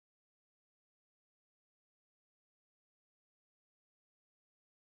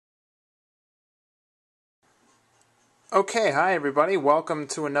Okay, hi everybody. Welcome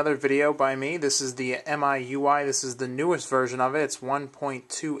to another video by me. This is the MIUI. This is the newest version of it. It's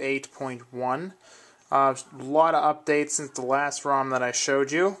 1.28.1. A lot of updates since the last ROM that I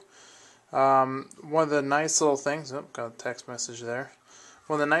showed you. One of the nice little things, got a text message there.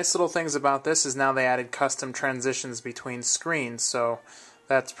 One of the nice little things about this is now they added custom transitions between screens, so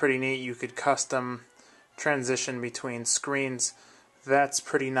that's pretty neat. You could custom transition between screens. That's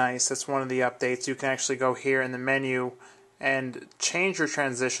pretty nice. That's one of the updates. You can actually go here in the menu and change your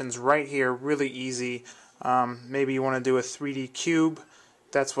transitions right here, really easy. Maybe you want to do a 3D cube.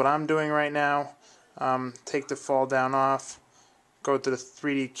 That's what I'm doing right now. Take the fall down off, go to the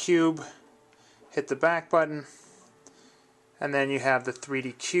 3D cube, hit the back button, and then you have the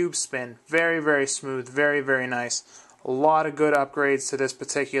 3D cube spin. Very, very smooth, very, very nice. A lot of good upgrades to this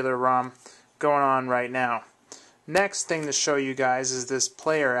particular ROM going on right now. Next thing to show you guys is this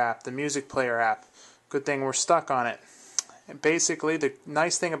player app, the music player app. Good thing we're stuck on it. And basically, the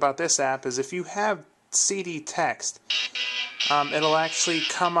nice thing about this app is if you have CD text, it'll actually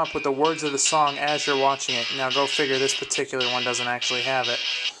come up with the words of the song as you're watching it. Now go figure, this particular one doesn't actually have it.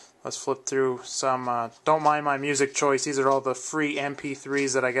 Let's flip through some, don't mind my music choice. These are all the free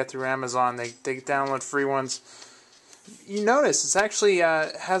MP3s that I get through Amazon. They download free ones. You notice it's actually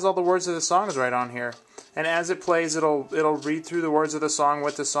has all the words of the songs right on here. And as it plays, it'll read through the words of the song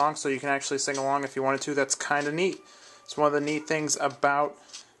with the song, so you can actually sing along if you wanted to. That's kind of neat. It's one of the neat things about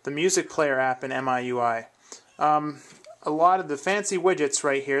the music player app in MIUI. A lot of the fancy widgets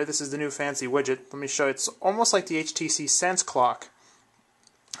right here. This is the new fancy widget. Let me show you. It's almost like the HTC Sense clock.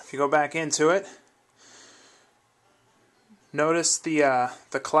 If you go back into it, notice the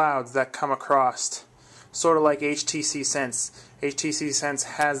clouds that come across, sort of like HTC Sense. HTC Sense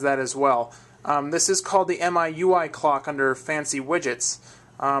has that as well. This is called the MIUI clock under fancy widgets.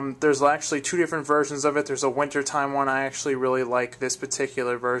 There's actually two different versions of it. There's a wintertime one. I actually really like this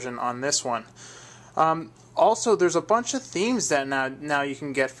particular version on this one. Also, there's a bunch of themes that now you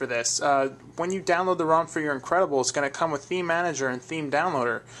can get for this. When you download the ROM for your Incredible, it's going to come with Theme Manager and Theme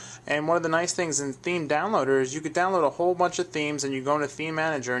Downloader. And one of the nice things in Theme Downloader is you could download a whole bunch of themes and you go into Theme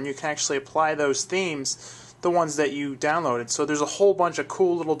Manager and you can actually apply those themes, the ones that you downloaded. So there's a whole bunch of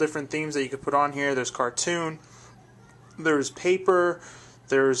cool little different themes that you could put on here. There's cartoon, there's paper,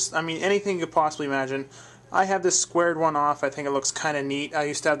 there's, anything you could possibly imagine. I have this squared one off. I think it looks kind of neat. I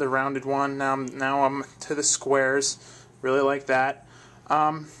used to have the rounded one. Now I'm to the squares. Really like that.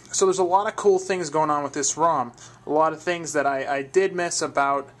 So there's a lot of cool things going on with this ROM. A lot of things that I did miss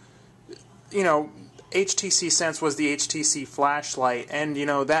about, HTC Sense was the HTC flashlight, and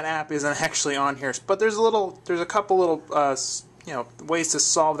that app isn't actually on here. But there's a couple little ways to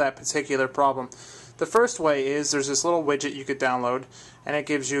solve that particular problem. The first way is there's this little widget you could download, and it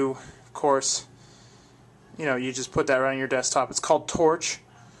gives you, of course, you just put that right on your desktop. It's called Torch.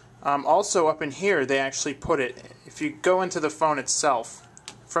 Also up in here they actually put it. If you go into the phone itself,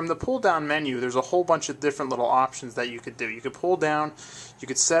 from the pull down menu, there's a whole bunch of different little options that you could do. You could pull down, you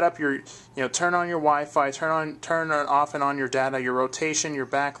could set up your, turn on your Wi-Fi, turn off and on your data, your rotation, your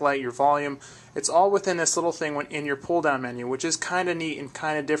backlight, your volume. It's all within this little thing in your pull down menu, which is kind of neat and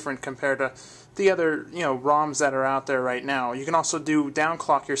kind of different compared to the other, ROMs that are out there right now. You can also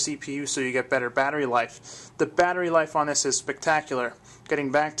downclock your CPU so you get better battery life. The battery life on this is spectacular.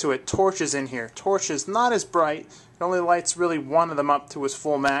 Getting back to it, Torch is in here. Torch is not as bright. It only lights really one of them up to its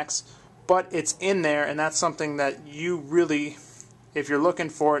full max, but it's in there, and that's something that you really, if you're looking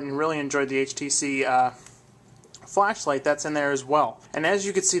for it and really enjoyed the HTC flashlight, that's in there as well. And as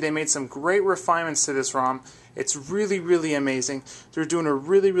you can see, they made some great refinements to this ROM. It's really, really amazing. They're doing a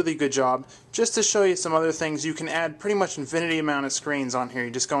really, really good job. Just to show you some other things, you can add pretty much infinity amount of screens on here.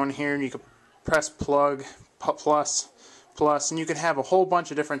 You just go in here and you can press plug, plus, and you can have a whole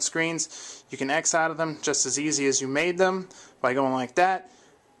bunch of different screens. You can X out of them just as easy as you made them by going like that.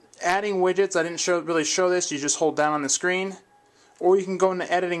 Adding widgets, I didn't really show this. You just hold down on the screen, or you can go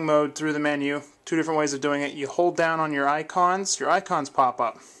into editing mode through the menu. Two different ways of doing it. You hold down on your icons pop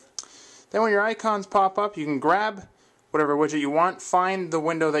up. Then when your icons pop up, you can grab whatever widget you want, find the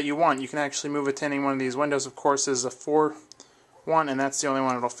window that you want. You can actually move it to any one of these windows. Of course, there's a 4 one, and that's the only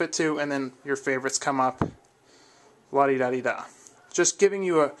one it'll fit to, and then your favorites come up. La-di-da-di-da. Just giving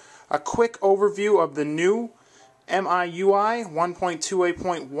you a quick overview of the new MIUI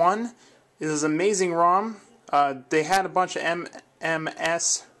 1.28.1. This is an amazing ROM. They had a bunch of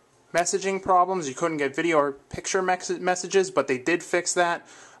MMS messaging problems. You couldn't get video or picture messages, but they did fix that.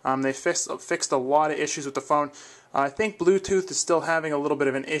 They fixed a lot of issues with the phone. I think Bluetooth is still having a little bit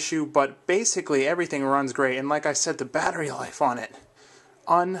of an issue, but basically everything runs great. And like I said, the battery life on it,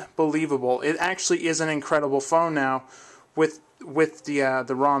 unbelievable. It actually is an incredible phone now with the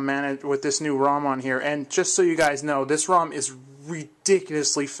ROM with this new ROM on here. And just so you guys know, this ROM is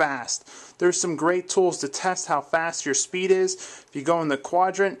ridiculously fast. There's some great tools to test how fast your speed is. If you go in the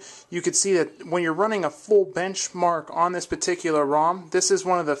quadrant, you can see that when you're running a full benchmark on this particular ROM, this is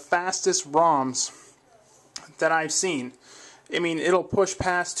one of the fastest ROMs that I've seen. I mean, it'll push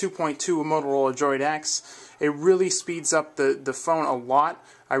past 2.2 Motorola Droid X. It really speeds up the phone a lot.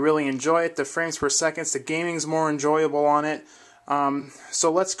 I really enjoy it. The frames per second, the gaming's more enjoyable on it.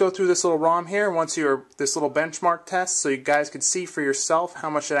 So let's go through this little ROM here once this little benchmark test so you guys can see for yourself how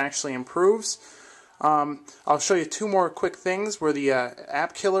much it actually improves. I'll show you two more quick things where the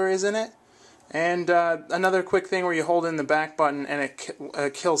app killer is in it, and another quick thing where you hold in the back button and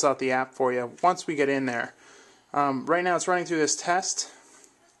it kills out the app for you once we get in there. Right now it's running through this test.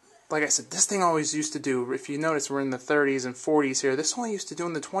 Like I said, this thing always used to do, if you notice we're in the 30s and 40s here, this only used to do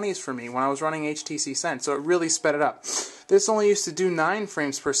in the 20s for me when I was running HTC Sense, so it really sped it up. This only used to do 9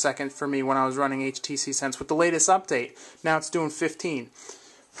 frames per second for me when I was running HTC Sense with the latest update. Now it's doing 15.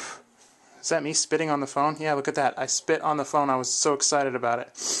 Is that me spitting on the phone? Yeah, look at that. I spit on the phone. I was so excited about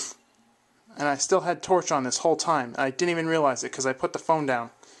it. And I still had torch on this whole time. I didn't even realize it because I put the phone down.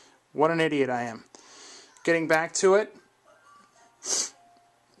 What an idiot I am. Getting back to it.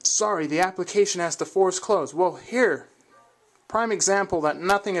 Sorry, the application has to force close. Well, here, prime example that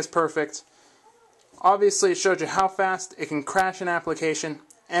nothing is perfect. Obviously, it showed you how fast it can crash an application,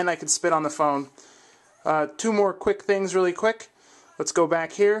 and I can spit on the phone. Two more quick things really quick. Let's go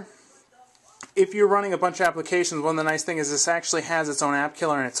back here. If you're running a bunch of applications, one of the nice things is this actually has its own app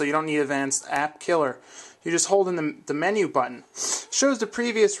killer in it, so you don't need advanced app killer. You just hold in the menu button. Shows the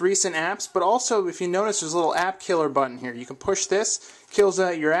previous recent apps, but also if you notice there's a little app killer button here. You can push this, kills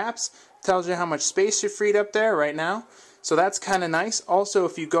out your apps, tells you how much space you freed up there right now. So that's kind of nice. Also,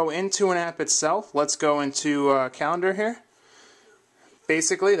 if you go into an app itself, let's go into calendar here.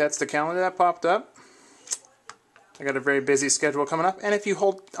 Basically, that's the calendar that popped up. I got a very busy schedule coming up, and if you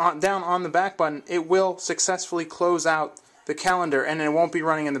hold down on the back button, it will successfully close out the calendar and it won't be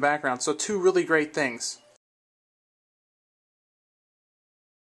running in the background. So two really great things.